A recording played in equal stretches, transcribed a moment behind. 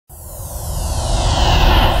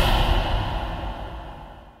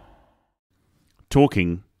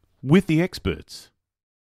talking with the experts.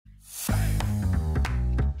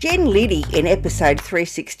 Jen Liddy in episode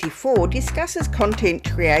 364 discusses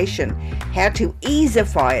content creation, how to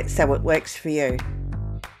easify it so it works for you.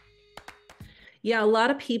 Yeah, a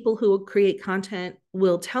lot of people who create content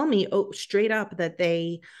will tell me straight up that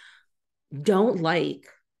they don't like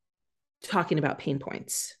talking about pain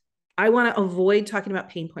points. I want to avoid talking about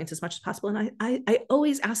pain points as much as possible. And I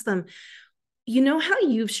always ask them, you know how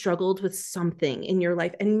you've struggled with something in your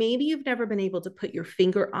life and maybe you've never been able to put your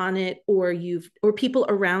finger on it, or people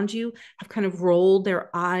around you have kind of rolled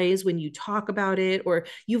their eyes when you talk about it, or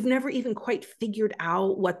you've never even quite figured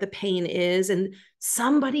out what the pain is and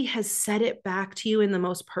somebody has said it back to you in the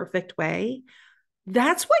most perfect way.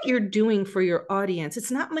 That's what you're doing for your audience.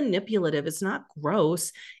 It's not manipulative. It's not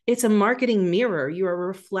gross. It's a marketing mirror. You are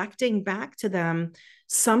reflecting back to them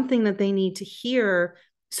something that they need to hear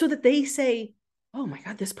so that they say, oh my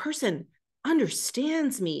God, this person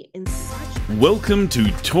understands me in such... Welcome to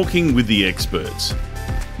Talking with the Experts.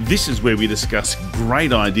 This is where we discuss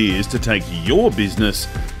great ideas to take your business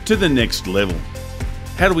to the next level.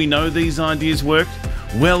 How do we know these ideas work?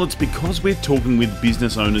 Well, it's because we're talking with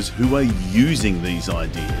business owners who are using these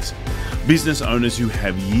ideas. Business owners who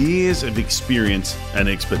have years of experience and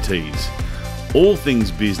expertise. All things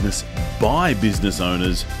business by business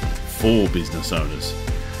owners for business owners.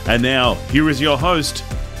 And now, here is your host,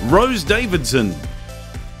 Rose Davidson.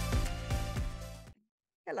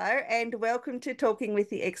 Hello and welcome to Talking with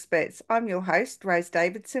the Experts. I'm your host, Rose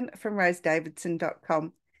Davidson from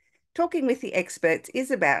rosedavidson.com. Talking with the Experts is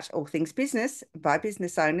about all things business by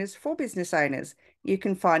business owners for business owners. You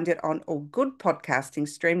can find it on all good podcasting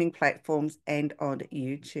streaming platforms and on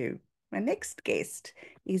YouTube. My next guest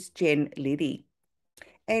is Jen Liddy.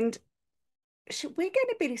 And we're going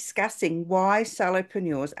to be discussing why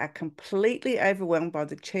solopreneurs are completely overwhelmed by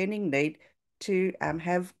the churning need to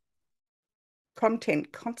have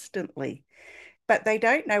content constantly. But they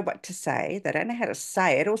don't know what to say, they don't know how to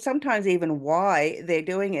say it, or sometimes even why they're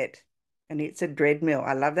doing it. And it's a dreadmill.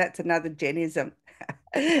 I love that's another Jenism.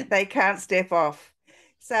 They can't step off.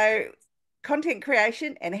 So content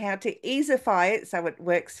creation and how to easify it so it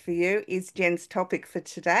works for you is Jen's topic for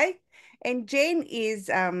today. And Jen is...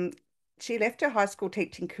 she left her high school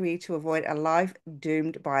teaching career to avoid a life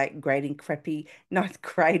doomed by grading crappy ninth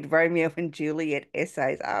grade Romeo and Juliet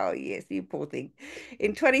essays. Oh, yes, you poor thing.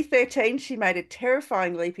 In 2013, she made a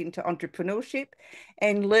terrifying leap into entrepreneurship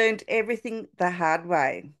and learned everything the hard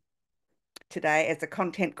way. Today, as a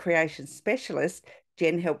content creation specialist,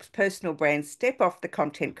 Jen helps personal brands step off the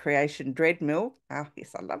content creation treadmill. Oh,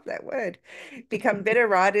 yes, I love that word. Become better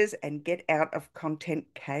writers and get out of content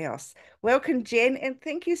chaos. Welcome, Jen, and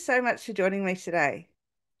thank you so much for joining me today.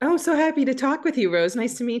 Oh, so happy to talk with you, Rose.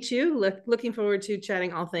 Nice to meet you. Looking forward to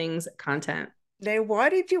chatting all things content. Now, why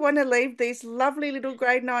did you want to leave these lovely little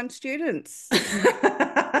grade 9 students?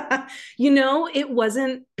 It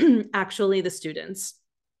wasn't actually the students.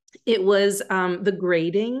 It was the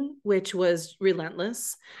grading, which was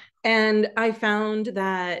relentless. And I found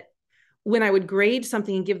that when I would grade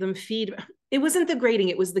something and give them feedback, it wasn't the grading,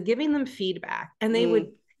 it was the giving them feedback. And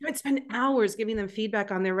I'd spend hours giving them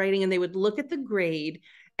feedback on their writing, and they would look at the grade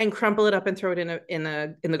and crumple it up and throw it in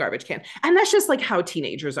the garbage can. And that's just like how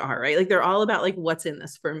teenagers are, right? Like they're all about like, what's in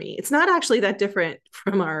this for me? It's not actually that different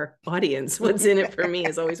from our audience. What's in it for me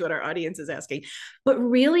is always what our audience is asking. But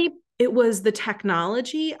really, it was the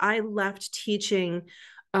technology. I left teaching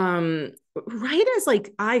right as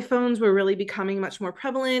like iPhones were really becoming much more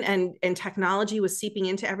prevalent, and technology was seeping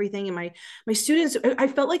into everything. And my students, I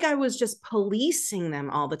felt like I was just policing them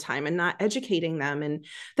all the time and not educating them. And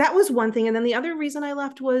that was one thing. And then the other reason I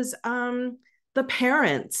left was the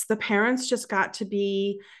parents. The parents just got to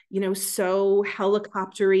be, so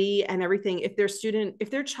helicoptery and everything. If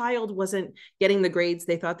their child wasn't getting the grades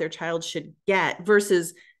they thought their child should get,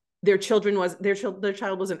 versus their child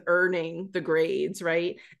wasn't earning the grades,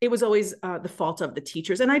 right? It was always the fault of the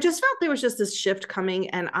teachers. And I just felt there was just this shift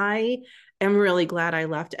coming. And I am really glad I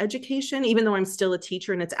left education, even though I'm still a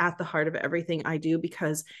teacher and it's at the heart of everything I do,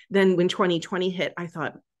 because then when 2020 hit, I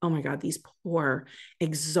thought, oh my God, these poor,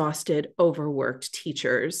 exhausted, overworked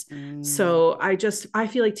teachers. So I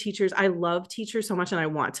feel like teachers, I love teachers so much, and I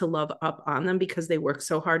want to love up on them because they work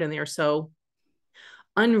so hard and they are so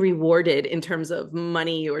unrewarded in terms of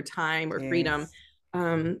money or time or freedom.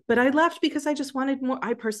 But I left because I just wanted more.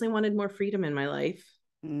 I personally wanted more freedom in my life.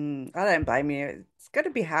 I don't blame you. It's got to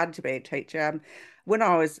be hard to be a teacher. When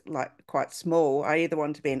I was like quite small, I either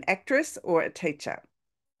wanted to be an actress or a teacher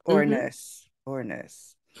or a nurse.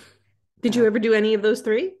 Did you ever do any of those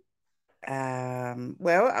three?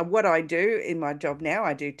 Well, what I do in my job now,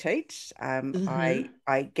 I do teach. Mm-hmm.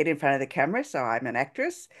 I get in front of the camera, so I'm an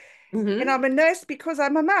actress, and Mm-hmm. I'm a nurse because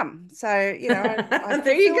I'm a mum. So, I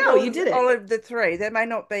There you fulfilled go. You did all it. of the three. There may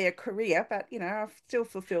not be a career, but I've still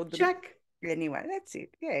fulfilled them Check. anyway. That's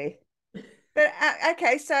it. Yeah. But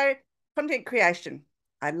okay, so content creation.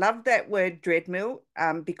 I love that word dreadmill,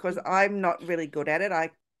 because I'm not really good at it.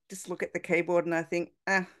 I just look at the keyboard and I think,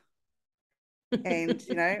 and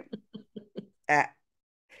ah.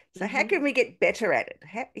 So how Mhm. can we get better at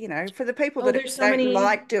it? For the people Oh, that there's so don't many.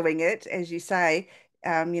 like doing it, as you say,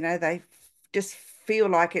 they just feel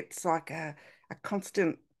like it's like a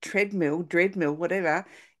constant treadmill, dreadmill, whatever.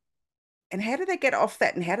 And how do they get off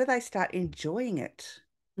that and how do they start enjoying it?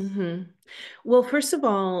 Mhm. Well, first of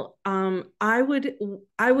all, I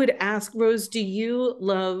would ask Rose, do you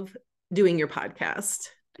love doing your podcast?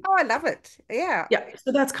 Oh, I love it. Yeah. Yeah,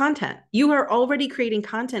 so that's content. You are already creating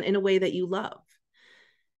content in a way that you love.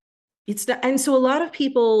 It's not, and so a lot of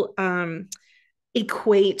people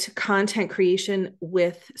equate content creation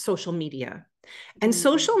with social media. And Mm.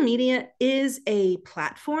 social media is a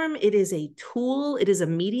platform, it is a tool, it is a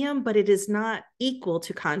medium, but it is not equal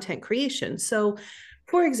to content creation. So,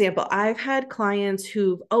 for example, I've had clients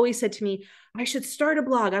who've always said to me, I should start a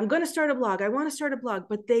blog. I'm going to start a blog. I want to start a blog,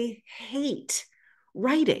 but they hate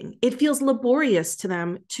writing. It feels laborious to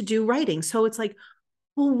them to do writing. So it's like,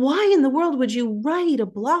 well, why in the world would you write a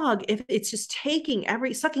blog if it's just sucking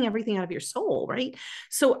everything out of your soul, right?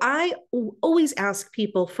 So I always ask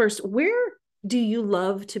people first, where do you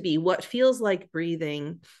love to be? What feels like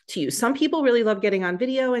breathing to you? Some people really love getting on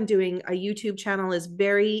video and doing a YouTube channel is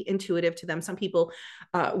very intuitive to them. Some people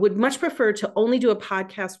would much prefer to only do a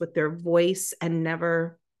podcast with their voice and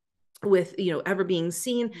never with ever being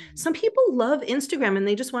seen. Mm. Some people love Instagram and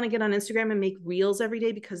they just want to get on Instagram and make reels every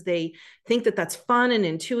day because they think that that's fun and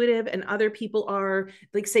intuitive, and other people are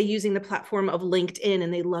like, say, using the platform of LinkedIn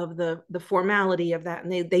and they love the formality of that,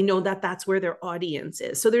 and they know that that's where their audience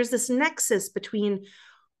is. So there's this nexus between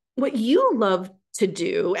what you love to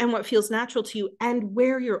do and what feels natural to you and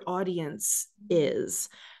where your audience is.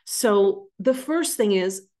 So the first thing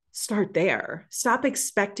is start there. Stop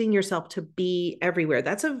expecting yourself to be everywhere.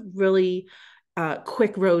 That's a really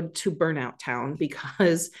quick road to burnout town,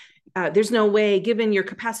 because there's no way, given your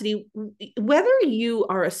capacity, whether you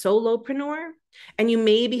are a solopreneur and you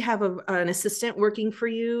maybe have an assistant working for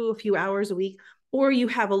you a few hours a week, or you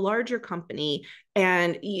have a larger company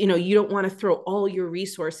and you don't want to throw all your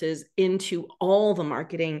resources into all the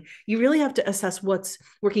marketing. You really have to assess what's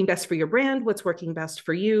working best for your brand, what's working best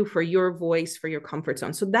for you, for your voice, for your comfort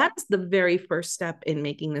zone. So that's the very first step in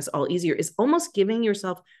making this all easier, is almost giving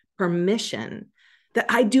yourself permission that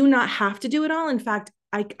I do not have to do it all. In fact,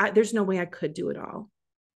 there's no way I could do it all.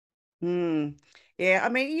 Mm. Yeah, I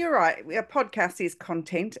mean, you're right. A podcast is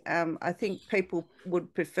content. I think people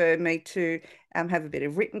would prefer me to have a bit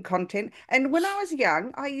of written content. And when I was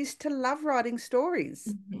young, I used to love writing stories.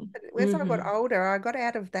 Mm-hmm. But as I got Mm-hmm. older, I got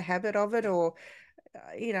out of the habit of it, or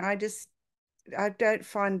I don't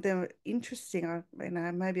find them interesting.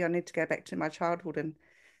 Maybe I need to go back to my childhood and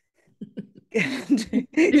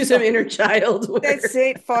Do some inner child that's work.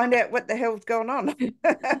 it. Find out what the hell's going on.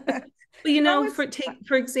 Well, I was,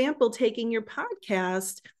 for example, taking your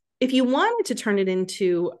podcast, if you wanted to turn it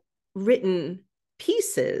into written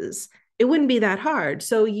pieces, it wouldn't be that hard.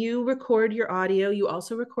 So you record your audio, you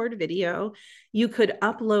also record video. You could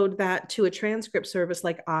upload that to a transcript service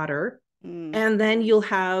like Otter, mm, and then you'll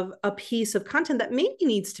have a piece of content that maybe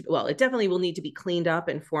needs to, well, it definitely will need to be cleaned up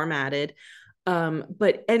and formatted. And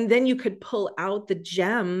then you could pull out the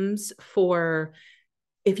gems for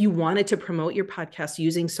if you wanted to promote your podcast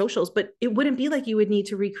using socials, but it wouldn't be like you would need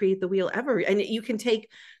to recreate the wheel ever. And you can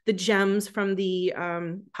take the gems from the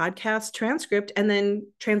podcast transcript and then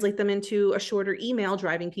translate them into a shorter email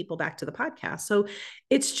driving people back to the podcast. So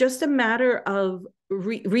it's just a matter of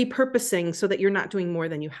repurposing so that you're not doing more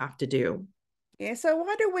than you have to do. yeah. So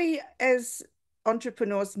why do we, as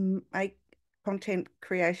entrepreneurs, make content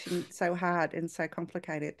creation so hard and so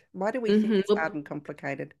complicated? Why do we think Mm-hmm. it's hard Well, and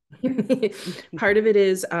complicated? part of it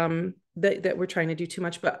is that we're trying to do too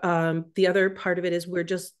much, but the other part of it is we're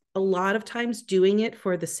just a lot of times doing it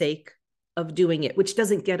for the sake of doing it, which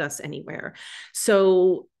doesn't get us anywhere.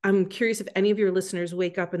 So I'm curious if any of your listeners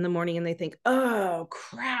wake up in the morning and they think, oh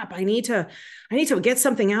crap, I need to get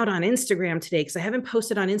something out on Instagram today because I haven't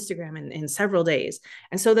posted on Instagram in several days.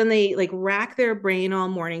 And so then they like rack their brain all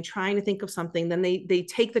morning trying to think of something. Then they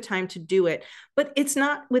take the time to do it, but it's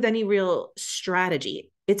not with any real strategy.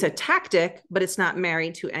 It's a tactic, but it's not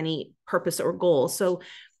married to any purpose or goal. So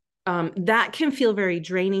that can feel very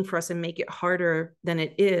draining for us and make it harder than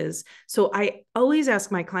it is. So I always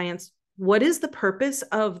ask my clients, what is the purpose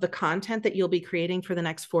of the content that you'll be creating for the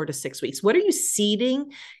next 4 to 6 weeks? What are you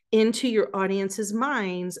seeding into your audience's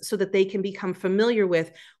minds so that they can become familiar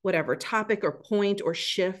with whatever topic or point or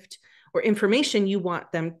shift or information you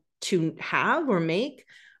want them to have or make?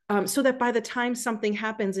 So that by the time something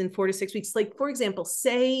happens in 4 to 6 weeks, like for example,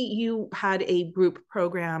 say you had a group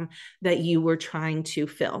program that you were trying to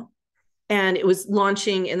fill and it was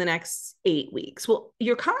launching in the next 8 weeks. Well,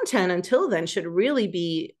 your content until then should really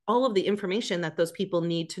be all of the information that those people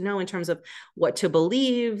need to know in terms of what to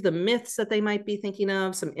believe, the myths that they might be thinking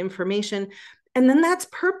of, some information. And then that's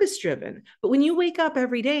purpose driven. But when you wake up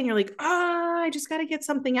every day and you're like, I just got to get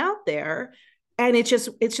something out there, and it's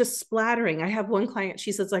just splattering. I have one client,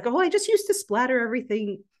 she says like, I just used to splatter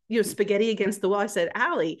everything, spaghetti against the wall. I said,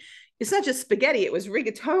 Allie, it's not just spaghetti. It was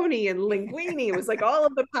rigatoni and linguine. It was like all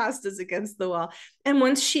of the pastas against the wall. And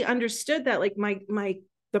once she understood that, like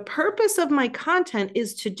the purpose of my content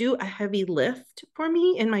is to do a heavy lift for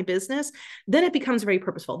me in my business, then it becomes very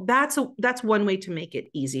purposeful. That's one way to make it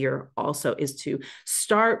easier also, is to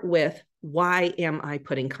start with, why am I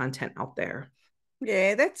putting content out there?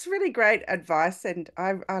 Yeah, that's really great advice, and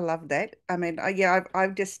I love that. I mean,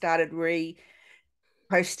 I've just started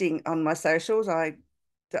reposting on my socials. I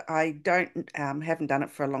don't haven't done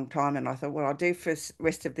it for a long time, and I thought, well, I'll do for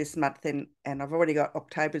rest of this month, and I've already got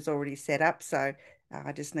October's already set up, so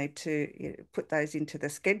I just need to put those into the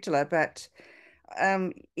scheduler. But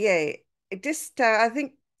yeah, it just I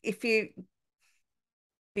think if you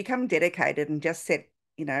become dedicated and just set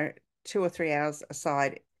 2 or 3 hours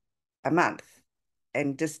aside a month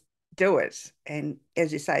and just do it. And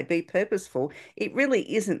as you say, be purposeful. It really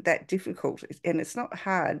isn't that difficult. And it's not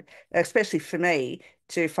hard, especially for me,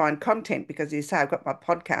 to find content, because you say I've got my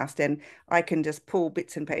podcast and I can just pull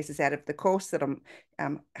bits and pieces out of the course that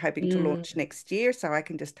I'm hoping to launch next year. So I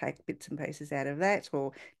can just take bits and pieces out of that,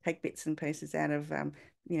 or take bits and pieces out of,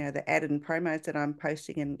 the ad and promos that I'm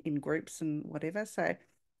posting in groups and whatever. So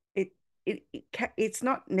it's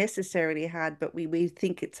not necessarily hard, but we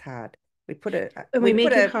think it's hard. We put a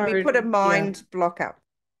mind block up.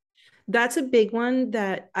 That's a big one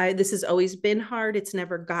that this has always been hard. It's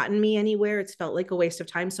never gotten me anywhere. It's felt like a waste of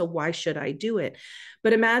time. So why should I do it?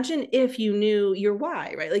 But imagine if you knew your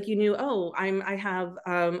why, right? Like you knew, I have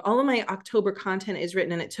all of my October content is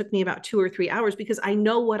written and it took me about 2 or 3 hours because I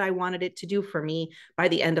know what I wanted it to do for me by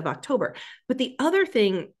the end of October. But the other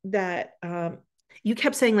thing that you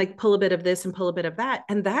kept saying, like, pull a bit of this and pull a bit of that.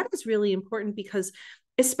 And that is really important, because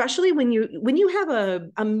especially when you have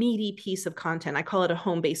a meaty piece of content, I call it a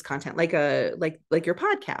home-based content, like your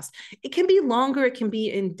podcast. It can be longer, it can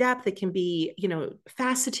be in depth, it can be,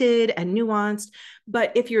 faceted and nuanced.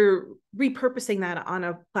 But if you're repurposing that on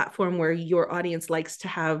a platform where your audience likes to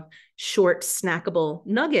have short, snackable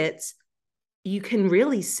nuggets, you can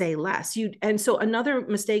really say less. And so another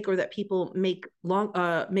mistake, or that people make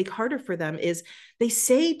harder for them, is they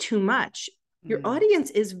say too much. Your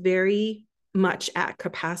audience is very much at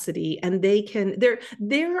capacity, and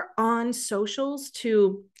they're on socials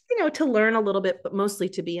to learn a little bit, but mostly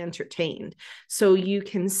to be entertained. So you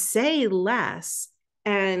can say less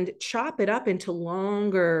and chop it up into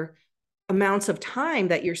longer amounts of time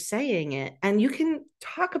that you're saying it, and you can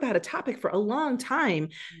talk about a topic for a long time.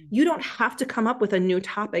 You don't have to come up with a new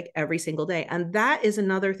topic every single day. And that is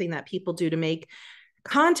another thing that people do to make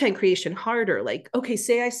content creation harder. Like, okay,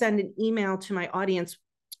 say I send an email to my audience,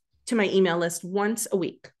 to my email list, once a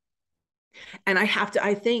week. And I have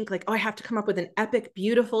to come up with an epic,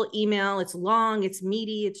 beautiful email. It's long, it's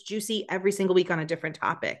meaty, it's juicy every single week on a different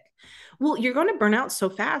topic. Well, you're going to burn out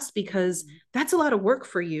so fast, because that's a lot of work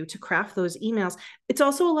for you to craft those emails. It's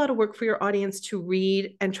also a lot of work for your audience to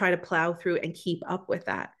read and try to plow through and keep up with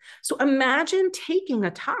that. So imagine taking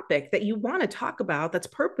a topic that you want to talk about that's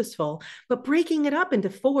purposeful, but breaking it up into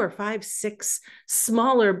 4, 5, 6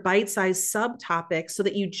 smaller bite-sized subtopics so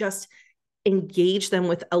that you just engage them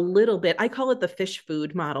with a little bit. I call it the fish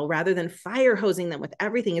food model. Rather than fire hosing them with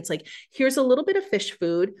everything, it's like, here's a little bit of fish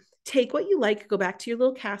food. Take what you like, go back to your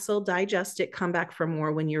little castle, digest it, come back for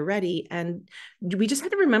more when you're ready. And we just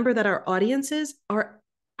have to remember that our audiences are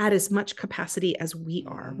at as much capacity as we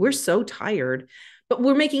are. We're so tired, but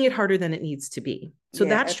we're making it harder than it needs to be. So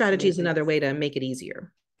that strategy is another way to make it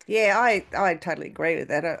easier. Yeah, I totally agree with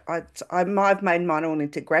that. I've made mine all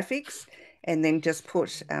into graphics, and then just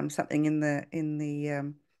put something in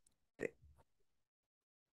the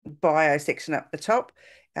bio section up the top,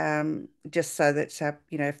 just so that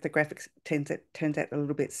if the graphics turns out a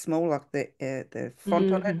little bit small, like the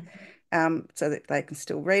font on it, so that they can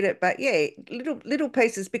still read it. But yeah, little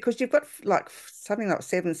pieces, because you've got like something like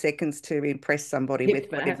 7 seconds to impress somebody If with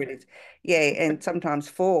that. whatever it is. Yeah, and sometimes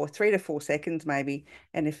 3 to 4 seconds maybe.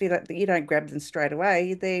 And if you don't grab them straight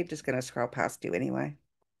away, they're just going to scroll past you anyway.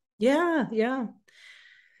 Yeah, yeah.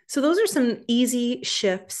 So those are some easy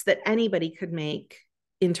shifts that anybody could make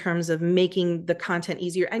in terms of making the content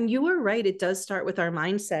easier. And you were right, it does start with our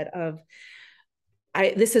mindset of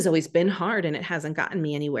this has always been hard and it hasn't gotten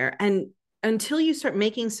me anywhere. And until you start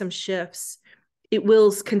making some shifts, it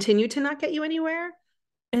will continue to not get you anywhere.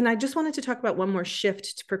 And I just wanted to talk about one more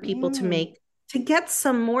shift for people to make to get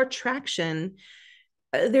some more traction.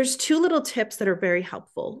 There's two little tips that are very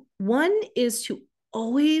helpful. One is to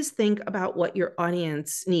always think about what your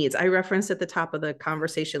audience needs. I referenced at the top of the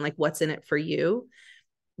conversation, like what's in it for you.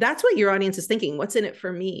 That's what your audience is thinking. What's in it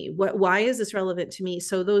for me? Why is this relevant to me?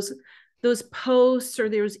 So those posts or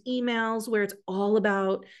those emails where it's all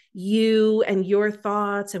about you and your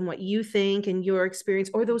thoughts and what you think and your experience,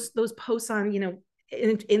 or those posts on,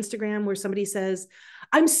 Instagram where somebody says,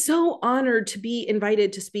 I'm so honored to be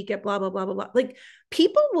invited to speak at blah, blah, blah, blah, blah. Like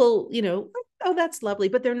people will, oh, that's lovely,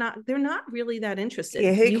 but they're not really that interested.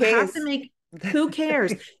 Yeah, who You cares? have to make, who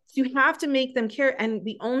cares? You have to make them care. And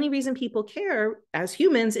the only reason people care as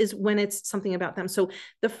humans is when it's something about them. So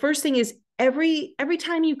the first thing is every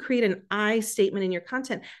time you create an I statement in your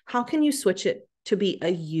content, how can you switch it to be a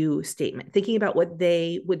you statement? Thinking about what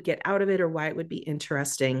they would get out of it or why it would be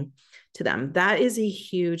interesting to them. That is a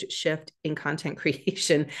huge shift in content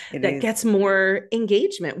creation that gets more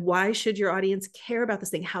engagement. Why should your audience care about this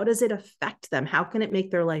thing? How does it affect them? How can it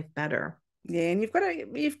make their life better? Yeah, and you've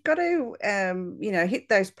got to hit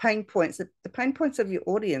those pain points, the pain points of your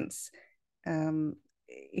audience.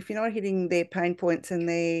 If you're not hitting their pain points and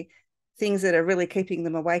their things that are really keeping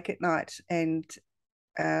them awake at night and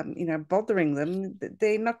bothering them,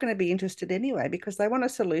 they're not going to be interested anyway, because they want a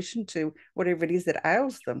solution to whatever it is that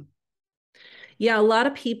ails them. Yeah, a lot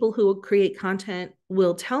of people who create content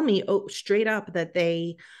will tell me, straight up that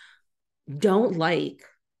they don't like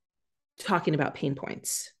talking about pain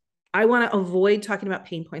points. I want to avoid talking about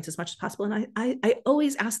pain points as much as possible. And I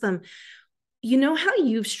always ask them, how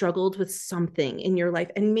you've struggled with something in your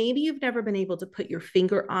life and maybe you've never been able to put your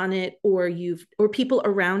finger on it, or people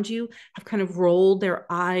around you have kind of rolled their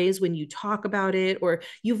eyes when you talk about it, or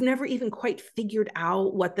you've never even quite figured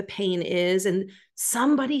out what the pain is and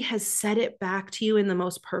somebody has said it back to you in the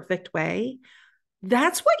most perfect way.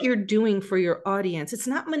 That's what you're doing for your audience. It's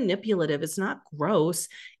not manipulative. It's not gross.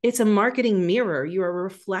 It's a marketing mirror. You are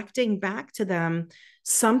reflecting back to them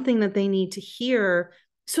something that they need to hear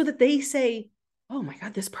so that they say, oh my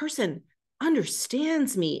God, this person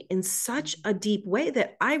understands me in such a deep way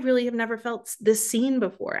that I really have never felt this seen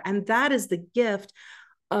before. And that is the gift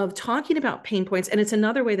of talking about pain points. And it's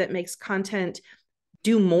another way that makes content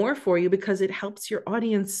do more for you because it helps your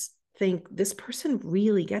audience think this person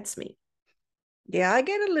really gets me. Yeah, I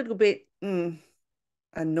get a little bit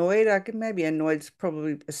annoyed. Maybe annoyed's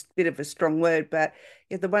probably a bit of a strong word, but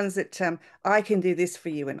yeah, the ones that I can do this for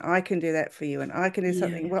you and I can do that for you and I can do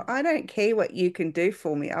something. Well, I don't care what you can do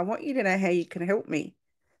for me. I want you to know how you can help me.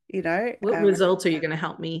 What results are you going to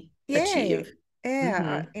help me achieve?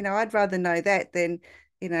 Yeah, I'd rather know that than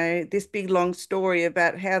this big long story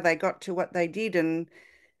about how they got to what they did, and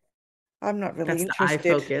I'm not really That's the I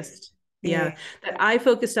interested. focused. Yeah, that I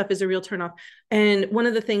focused stuff is a real turnoff. And one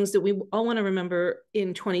of the things that we all want to remember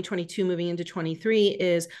in 2022 moving into 23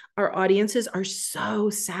 is our audiences are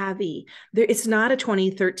so savvy. It's not a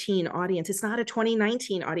 2013 audience. It's not a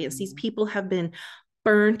 2019 audience. These people have been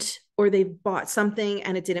burnt, or they've bought something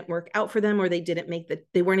and it didn't work out for them, or they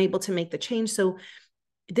weren't able to make the change. So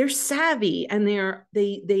they're savvy, and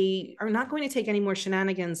they are not going to take any more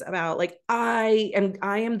shenanigans about like, I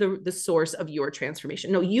am the source of your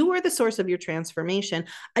transformation. No, you are the source of your transformation.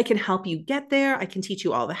 I can help you get there. I can teach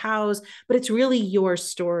you all the hows, but it's really your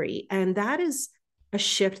story. And that is a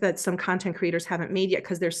shift that some content creators haven't made yet,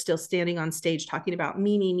 because they're still standing on stage talking about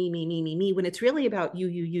me, when it's really about you.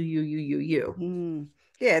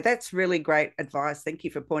 Yeah, that's really great advice. Thank you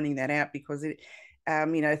for pointing that out, because it,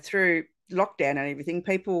 through lockdown and everything,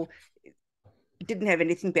 people didn't have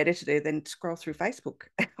anything better to do than scroll through Facebook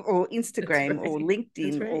or Instagram or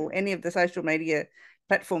LinkedIn or any of the social media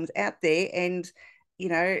platforms out there. And,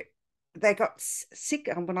 they got sick,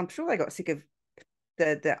 but I'm sure they got sick of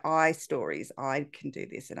the I stories. I can do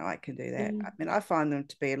this and I can do that. I mean, I find them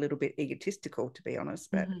to be a little bit egotistical, to be honest,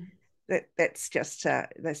 but that's just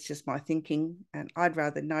my thinking. And I'd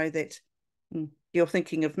rather know that you're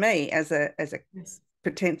thinking of me as a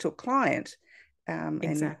potential client,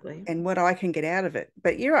 exactly, and what I can get out of it.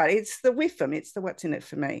 But you're right, it's the with them, it's the what's in it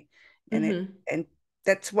for me. and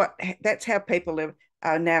that's how people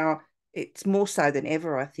are now. It's more so than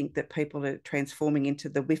ever, I think, that people are transforming into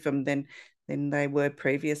the WIFM than they were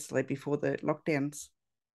previously before the lockdowns.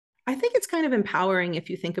 I think it's kind of empowering if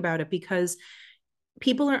you think about it, because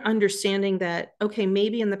people are understanding that, okay,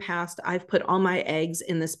 maybe in the past I've put all my eggs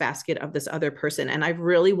in this basket of this other person, and I've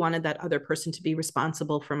really wanted that other person to be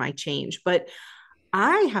responsible for my change, but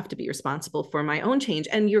I have to be responsible for my own change.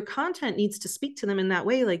 And your content needs to speak to them in that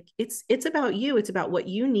way. Like it's about you. It's about what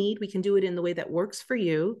you need. We can do it in the way that works for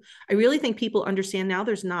you. I really think people understand now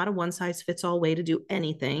there's not a one size fits all way to do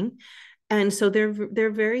anything. And so they're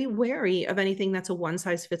very wary of anything that's a one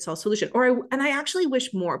size fits all solution. And I actually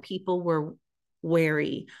wish more people were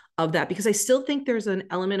wary of that, because I still think there's an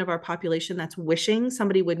element of our population that's wishing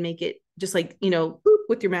somebody would make it just like, boop,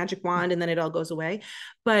 with your magic wand and then it all goes away.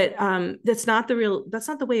 But that's not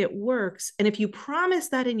the way it works. And if you promise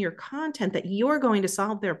that in your content that you're going to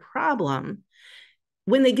solve their problem,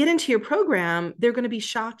 when they get into your program, they're going to be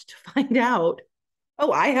shocked to find out,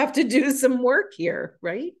 oh, I have to do some work here,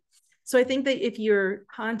 right? So I think that if your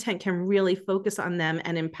content can really focus on them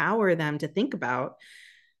and empower them to think about,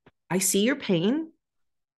 I see your pain.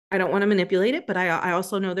 I don't want to manipulate it, but I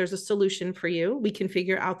also know there's a solution for you. We can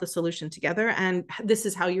figure out the solution together, and this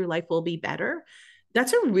is how your life will be better.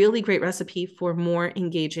 That's a really great recipe for more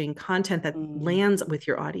engaging content that lands with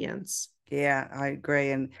your audience. Yeah, I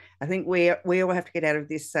agree. And I think we all have to get out of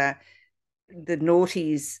this the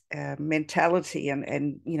naughties mentality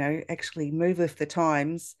and actually move with the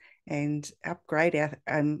times and upgrade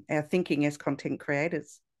our thinking as content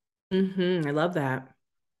creators. I love that.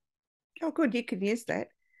 Oh, good. You can use that.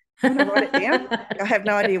 I'm going to write it down. I have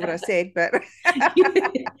no idea what I said, but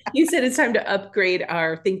you said it's time to upgrade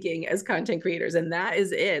our thinking as content creators, and that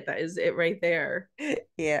is it. That is it right there.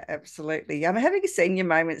 Yeah, absolutely. I'm having senior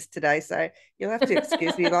moments today, so you'll have to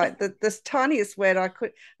excuse me. Like this tiniest word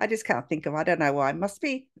I just can't think of. I don't know why. It must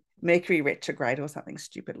be Mercury retrograde or something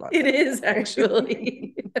stupid like that. It is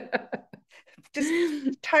actually.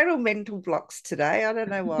 Just total mental blocks today. I don't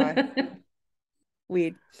know why.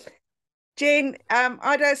 Weird. Jen,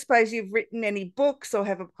 I don't suppose you've written any books or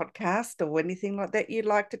have a podcast or anything like that you'd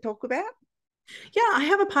like to talk about? Yeah, I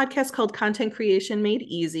have a podcast called Content Creation Made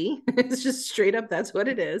Easy. It's just straight up, that's what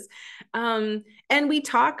it is. And we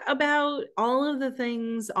talk about all of the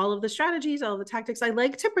things, all of the strategies, all of the tactics. I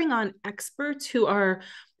like to bring on experts who are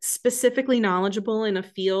specifically knowledgeable in a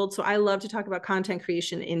field. So I love to talk about content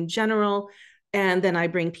creation in general. And then I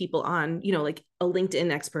bring people on, like a LinkedIn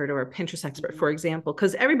expert or a Pinterest expert, for example,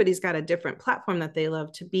 because everybody's got a different platform that they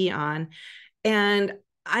love to be on. And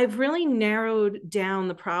I've really narrowed down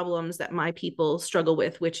the problems that my people struggle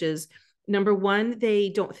with, which is number one, they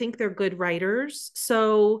don't think they're good writers.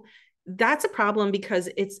 So that's a problem because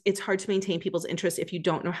it's hard to maintain people's interest if you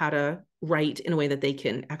don't know how to write in a way that they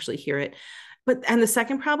can actually hear it. And the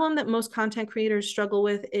second problem that most content creators struggle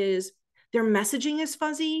with is their messaging is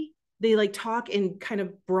fuzzy. They like talk in kind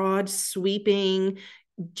of broad, sweeping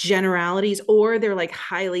generalities, or they're like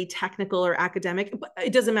highly technical or academic, but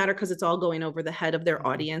it doesn't matter because it's all going over the head of their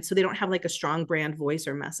audience. So they don't have like a strong brand voice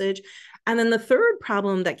or message. And then the third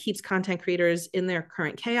problem that keeps content creators in their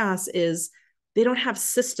current chaos is they don't have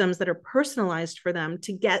systems that are personalized for them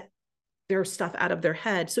to get their stuff out of their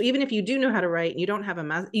head. So even if you do know how to write and you don't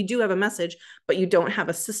have you do have a message, but you don't have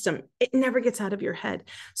a system, it never gets out of your head.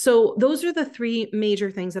 So those are the three major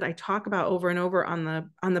things that I talk about over and over on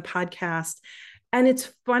the podcast. And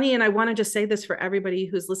it's funny, and I want to just say this for everybody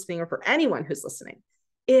who's listening, or for anyone who's listening.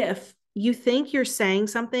 If you think you're saying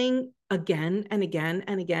something again and again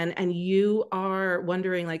and again, and you are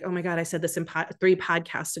wondering like, oh my God, I said this in 3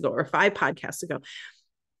 podcasts ago or 5 podcasts ago,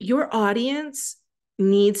 your audience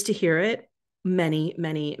needs to hear it many,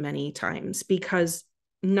 many, many times, because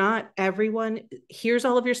not everyone hears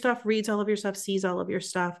all of your stuff, reads all of your stuff, sees all of your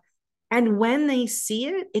stuff. And when they see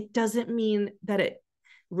it, it doesn't mean that it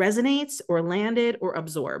resonates or landed or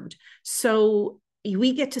absorbed. So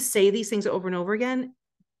we get to say these things over and over again,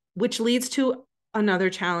 which leads to another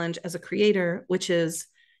challenge as a creator, which is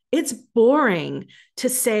it's boring to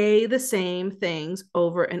say the same things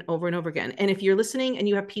over and over and over again. And if you're listening and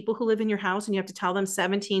you have people who live in your house and you have to tell them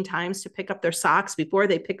 17 times to pick up their socks before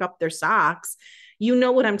they pick up their socks, you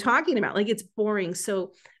know what I'm talking about. Like, it's boring.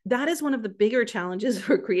 So that is one of the bigger challenges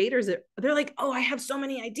for creators. They're like, oh, I have so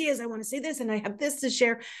many ideas. I want to say this and I have this to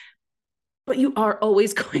share. But you are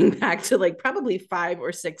always going back to like probably 5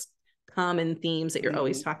 or 6 common themes that you're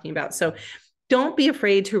always talking about. So don't be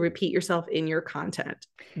afraid to repeat yourself in your content.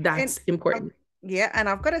 That's important. Yeah. And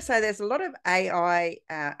I've got to say, there's a lot of AI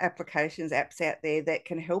applications, apps out there that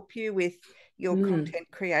can help you with, your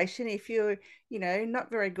content creation. If you're, not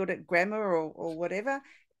very good at grammar or whatever,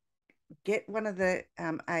 get one of the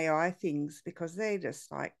AI things, because they're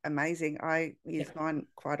just like amazing. I use mine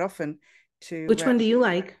quite often to. Which one do you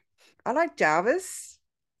like? I like Jarvis.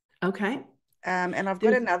 Okay. And I've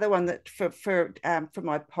got another one that for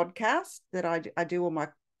my podcast that I do all my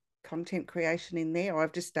content creation in there.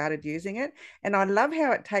 I've just started using it, and I love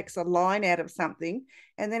how it takes a line out of something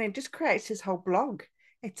and then it just creates this whole blog.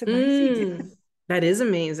 It's amazing. That is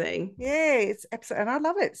amazing. Yeah, it's absolutely, and I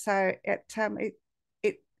love it. So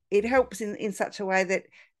it helps in such a way that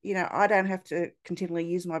I don't have to continually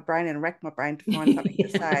use my brain and rack my brain to find something to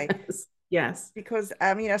say. Yes. Because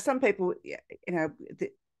some people,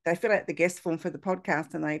 they fill out the guest form for the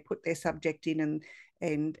podcast and they put their subject in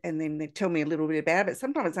and then they tell me a little bit about it.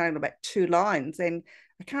 Sometimes it's only about 2 lines, and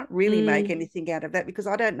I can't really make anything out of that because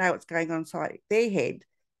I don't know what's going on inside their head,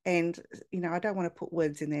 and I don't want to put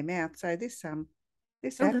words in their mouth. So this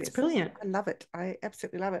that's brilliant. I love it. I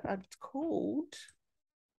absolutely love it. It's called,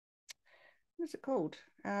 what's it called?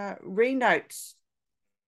 Renotes.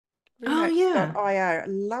 Oh yeah. I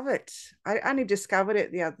love it. I only discovered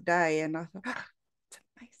it the other day, and I thought, it's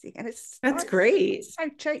amazing, and that's great. It's so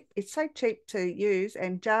cheap. It's so cheap to use,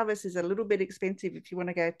 and Jarvis is a little bit expensive if you want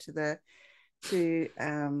to go to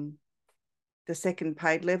the second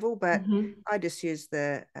paid level, but I just use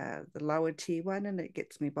the lower tier one, and it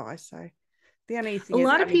gets me by. So the only thing is, it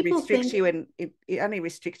only restricts you, and it only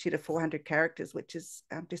restricts you to 400 characters, which is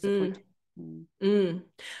disappointing.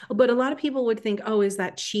 But a lot of people would think, oh, is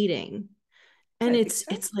that cheating? And it's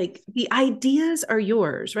like, the ideas are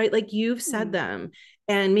yours, right? Like, you've said them,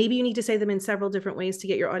 and maybe you need to say them in several different ways to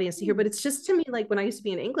get your audience to hear. But it's just, to me, like when I used to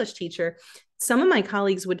be an English teacher, some of my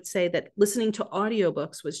colleagues would say that listening to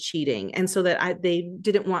audiobooks was cheating, and so that they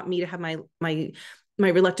didn't want me to have my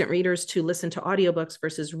reluctant readers to listen to audiobooks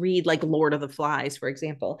versus read, like Lord of the Flies, for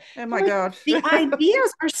example. Oh my God. The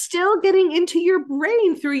ideas are still getting into your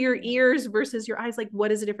brain through your ears versus your eyes. Like,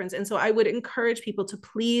 what is the difference? And so I would encourage people to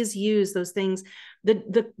please use those things.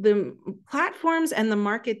 The platforms and the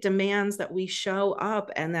market demands that we show up,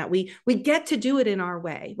 and that we get to do it in our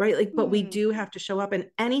way, right? Like, but we do have to show up, and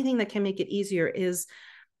anything that can make it easier is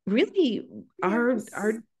really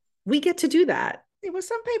we get to do that. Well,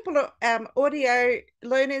 some people are audio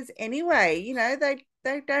learners anyway.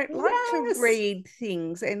 They don't like to read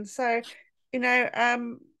things, and so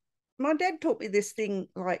my dad taught me this thing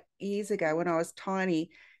like years ago when I was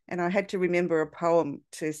tiny, and I had to remember a poem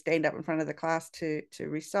to stand up in front of the class to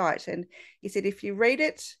recite. And he said, if you read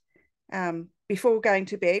it before going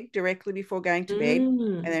to bed, directly before going to bed,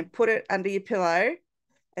 and then put it under your pillow,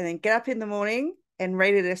 and then get up in the morning and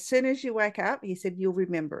read it as soon as you wake up, he said, you'll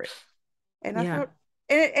remember it. And I thought,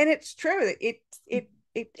 and it's true. It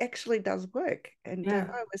actually does work, and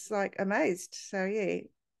I was like amazed. So it's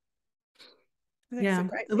a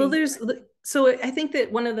great thing. Well, so I think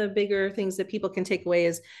that one of the bigger things that people can take away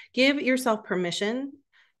is give yourself permission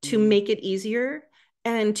to make it easier,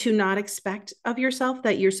 and to not expect of yourself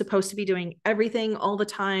that you're supposed to be doing everything all the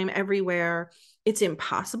time, everywhere. It's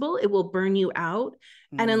impossible. It will burn you out.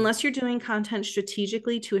 And unless you're doing content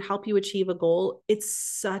strategically to help you achieve a goal, it's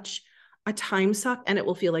such a time suck, and it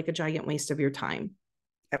will feel like a giant waste of your time.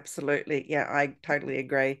 Absolutely. Yeah, I totally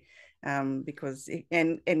agree. Because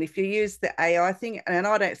if you use the AI thing, and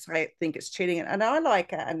I don't think it's cheating, and I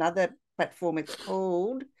like another platform. It's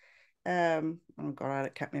called oh God, I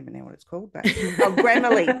can't remember now what it's called, but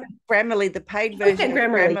Grammarly, the paid version of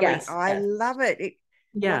Grammarly. Yes, I love it.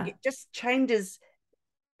 It just changes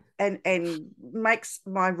and makes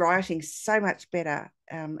my writing so much better.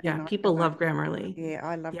 People love Grammarly. Yeah,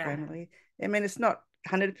 I love Grammarly. I mean, it's not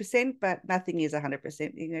 100%, but nothing is 100%.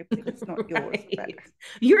 It's not yours. But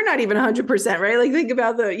you're not even 100%, right? Like, think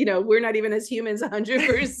about we're not even as humans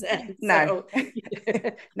 100%. No,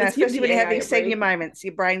 no, especially when you're having senior moments,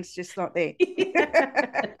 your brain's just not there.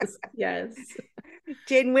 Yes.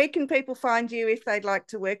 Jen, where can people find you if they'd like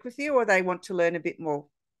to work with you or they want to learn a bit more?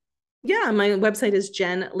 Yeah, my website is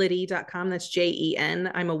jenliddy.com. That's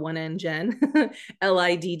Jen. I'm a 1N Jen,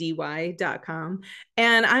 LIDDY.com.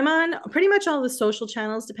 And I'm on pretty much all the social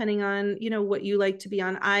channels, depending on, what you like to be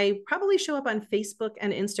on. I probably show up on Facebook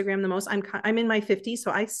and Instagram the most. I'm in my 50s, so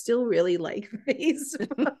I still really like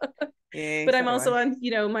Facebook. But I'm also on,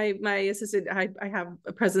 my assistant, I have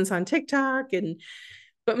a presence on TikTok,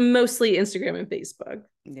 but mostly Instagram and Facebook.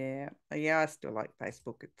 Yeah, I still like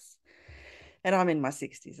Facebook. And I'm in my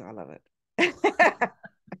 60s. I love it.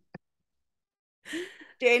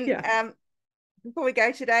 Jen, before we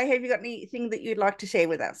go today, have you got anything that you'd like to share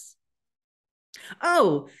with us?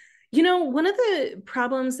 Oh, One of the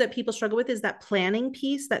problems that people struggle with is that planning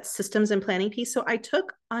piece, that systems and planning piece. So I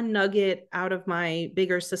took a nugget out of my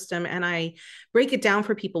bigger system and I break it down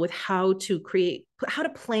for people with how to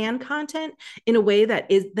plan content in a way that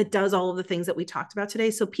does all of the things that we talked about today.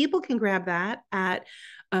 So people can grab that at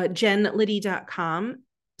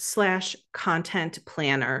jenliddy.com/content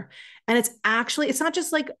planner. And it's not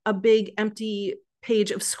just like a big empty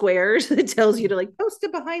page of squares that tells you to like post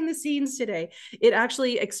it behind the scenes today. It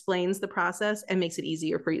actually explains the process and makes it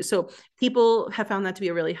easier for you. So people have found that to be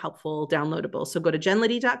a really helpful downloadable. So go to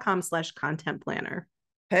jenliddy.com/content planner.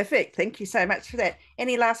 Perfect. Thank you so much for that.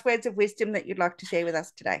 Any last words of wisdom that you'd like to share with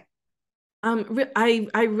us today?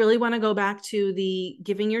 I really want to go back to the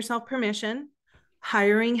giving yourself permission,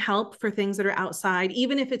 hiring help for things that are outside,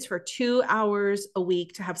 even if it's for 2 hours a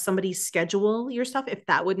week, to have somebody schedule your stuff, if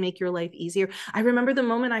that would make your life easier. I remember the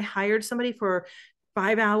moment I hired somebody for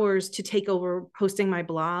 5 hours to take over posting my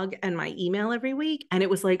blog and my email every week. And it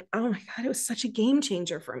was like, oh my God, it was such a game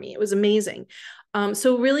changer for me. It was amazing.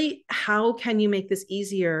 So really, how can you make this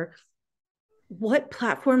easier? What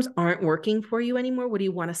platforms aren't working for you anymore? What do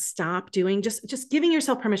you want to stop doing? Just giving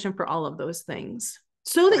yourself permission for all of those things,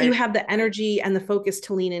 so that you have the energy and the focus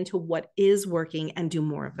to lean into what is working and do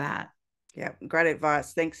more of that. Yeah, great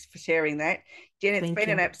advice. Thanks for sharing that. Jen, it's been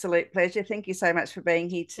an absolute pleasure. Thank you so much for being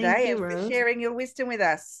here today and for sharing your wisdom with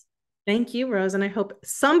us. Thank you, Rose. And I hope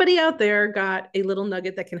somebody out there got a little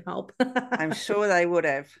nugget that can help. I'm sure they would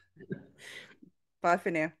have. Bye for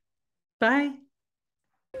now. Bye.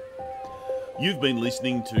 You've been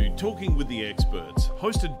listening to Talking with the Experts,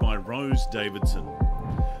 hosted by Rose Davidson.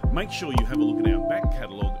 Make sure you have a look at our back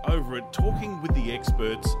catalogue over at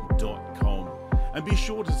talkingwiththeexperts.com. And be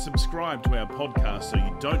sure to subscribe to our podcast so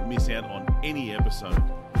you don't miss out on any episode.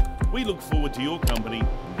 We look forward to your company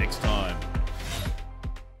next time.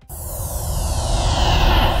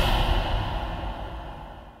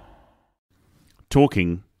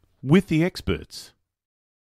 Talking with the Experts.